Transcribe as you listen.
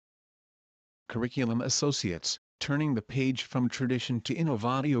Curriculum Associates, turning the page from tradition to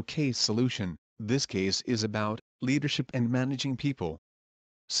innovatio case solution. This case is about leadership and managing people.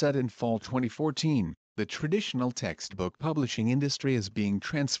 Set in fall 2014, the traditional textbook publishing industry is being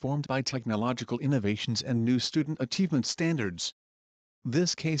transformed by technological innovations and new student achievement standards.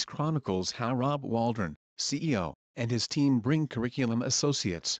 This case chronicles how Rob Waldron, CEO, and his team bring Curriculum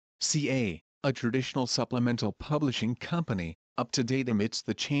Associates, CA, a traditional supplemental publishing company, up to date amidst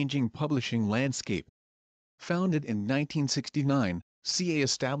the changing publishing landscape. Founded in 1969, CA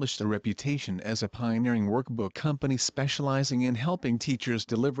established a reputation as a pioneering workbook company specializing in helping teachers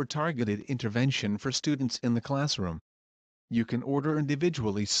deliver targeted intervention for students in the classroom. You can order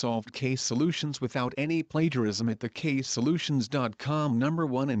individually solved case solutions without any plagiarism at thecasesolutions.com. Number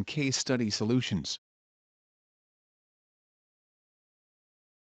 1 in Case Study Solutions.